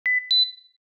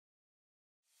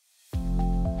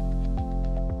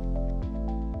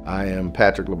I am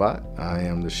Patrick Labatt. I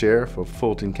am the Sheriff of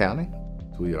Fulton County.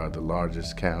 We are the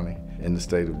largest county in the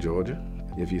state of Georgia.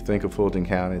 If you think of Fulton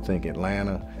County, think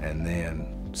Atlanta, and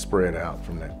then spread out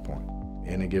from that point.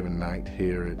 Any given night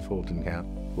here at Fulton County,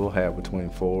 we'll have between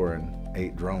 4 and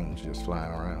 8 drones just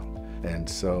flying around. And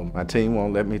so my team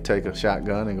won't let me take a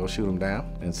shotgun and go shoot them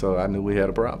down, and so I knew we had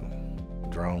a problem.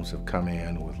 Drones have come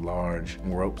in with large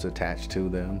ropes attached to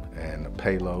them and a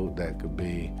payload that could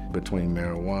be between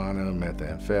marijuana,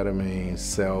 methamphetamine,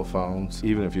 cell phones.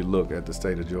 Even if you look at the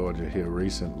state of Georgia here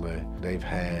recently, they've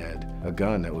had a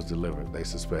gun that was delivered, they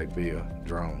suspect, via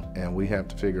drone. And we have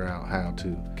to figure out how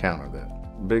to counter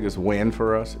that. Biggest win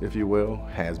for us, if you will,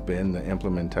 has been the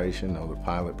implementation of the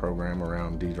pilot program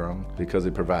around Dedrone because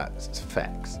it provides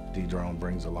facts. Dedrone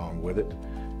brings along with it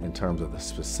in terms of the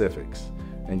specifics.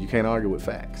 And you can't argue with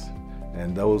facts.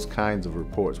 And those kinds of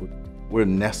reports, we're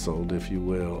nestled, if you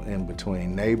will, in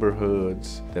between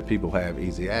neighborhoods that people have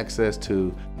easy access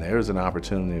to. There's an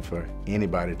opportunity for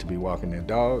anybody to be walking their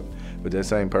dog, but that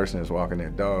same person that's walking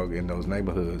their dog in those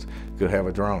neighborhoods could have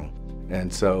a drone.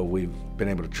 And so we've been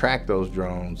able to track those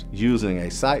drones using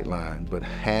a sight line, but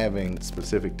having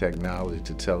specific technology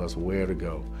to tell us where to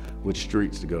go, which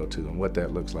streets to go to, and what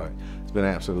that looks like. It's been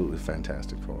absolutely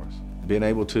fantastic for us. Being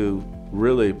able to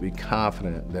really be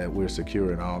confident that we're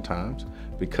secure at all times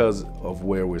because of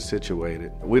where we're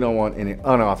situated. We don't want any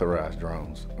unauthorized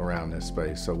drones around this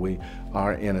space. So we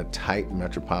are in a tight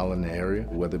metropolitan area,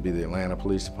 whether it be the Atlanta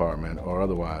Police Department or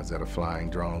otherwise that are flying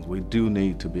drones. We do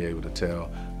need to be able to tell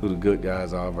who the good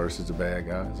guys are versus the bad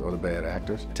guys or the bad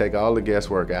actors. Take all the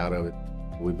guesswork out of it.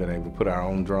 We've been able to put our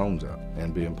own drones up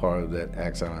and being part of that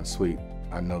Axon suite.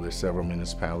 I know there's several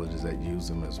municipalities that use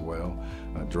them as well.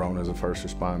 Drone as a first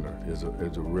responder is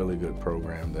a really good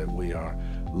program that we are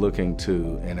looking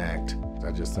to enact.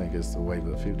 I just think it's the wave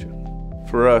of the future.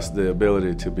 For us, the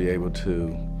ability to be able to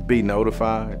be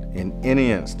notified in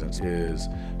any instance is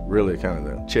really kind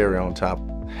of the cherry on top.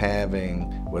 Having,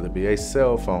 whether it be a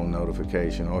cell phone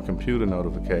notification or computer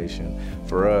notification,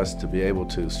 for us to be able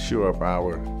to shore up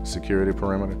our security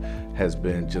perimeter has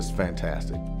been just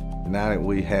fantastic. Now that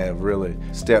we have really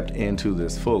stepped into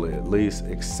this fully, at least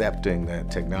accepting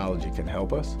that technology can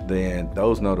help us, then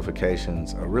those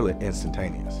notifications are really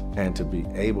instantaneous. And to be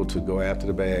able to go after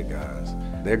the bad guys,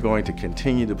 they're going to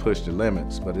continue to push the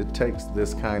limits, but it takes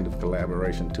this kind of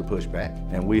collaboration to push back.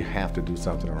 And we have to do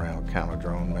something around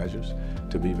counter-drone measures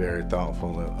to be very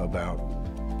thoughtful about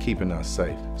keeping us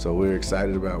safe. So we're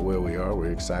excited about where we are,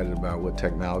 we're excited about what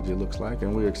technology looks like,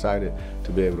 and we're excited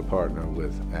to be able to partner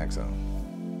with Axon.